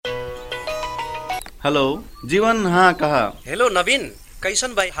Hello जीवन, हाँ कहा। Hello नवीन,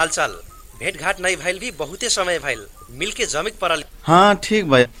 कैसन भाई हालचाल? भेंट घाट नहीं भइल भी बहुते समय भइल, मिलके जमिक परल। हाँ ठीक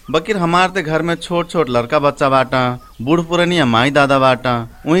भाई, बकिर हमार ते घर में छोट छोट लड़का बच्चा बाटा, बूढ़ पुरानिया माई दादा बाटा,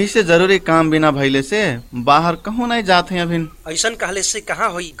 वहीं से जरूरी काम बिना भइले से बाहर कहूँ नहीं जाते हैं। अभी ऐसन कहले से कहाँ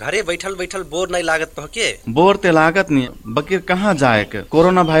होई, घरे बैठल बैठल बोर नहीं लागत पहके? बोर ते लागत नहीं, बकिर कहाँ जाए के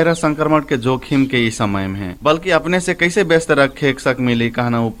कोरोना वायरस संक्रमण के जोखिम के इस समय में है, बल्कि अपने से कैसे व्यस्त रखे सक मिली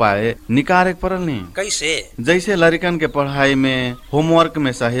कहना उपाय निकारे पड़ल नहीं। कैसे? जैसे लड़कन के पढ़ाई में, होमवर्क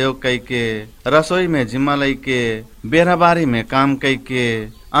में सहयोग कई के, रसोई में जिम्मा लई के, बेराबारी में काम कई के,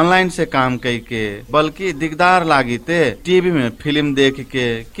 ऑनलाइन से काम कई के, बल्कि दिगदार लागी ते टीवी में फिल्म देख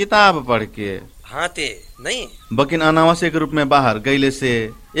के, किताब पढ़ के। हाँ ते नहीं, बकिन अनावश्यक रूप में बाहर गईले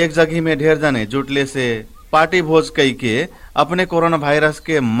से, एक जगह में ढेर जने जुटले से, पार्टी भोज कई के अपने कोरोना वायरस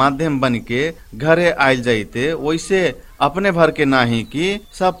के माध्यम बन के घरे आयल जाइते, वैसे अपने भर के नाही कि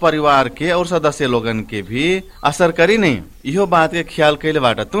सब परिवार के और सदस्य लोगन के भी असर करी नहीं। इहो बात के ख्याल कैले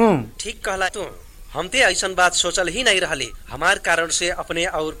बाटा तू? ठीक कहला तू, हम ते ऐसन बात सोचल ही नहीं रहले। हमार कारण से अपने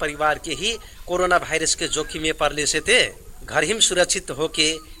और परिवार के ही कोरोना वायरस के जोखिम में पड़ले से ते घर ही सुरक्षित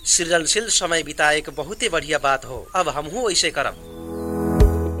होके सृजनशील समय बिताए के बहुते बढ़िया बात हो। अब हमहू ऐसे करब।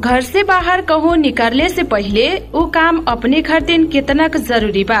 घर से बाहर कहूँ निकलने से पहले वो काम अपने घर दिन कितना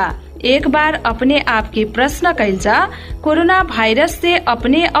जरूरी बा, एक बार अपने आप के प्रश्न कैल जा। कोरोना वायरस से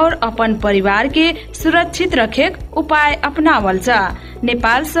अपने और अपन परिवार के सुरक्षित रखे उपाय अपनावल जा।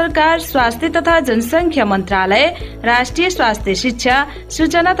 नेपाल सरकार स्वास्थ्य तथा जनसंख्या मंत्रालय, राष्ट्रिय स्वास्थ्य शिक्षा,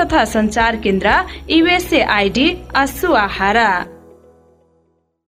 सूचना तथा संचार केन्द्र, USAID, आसु आहारा।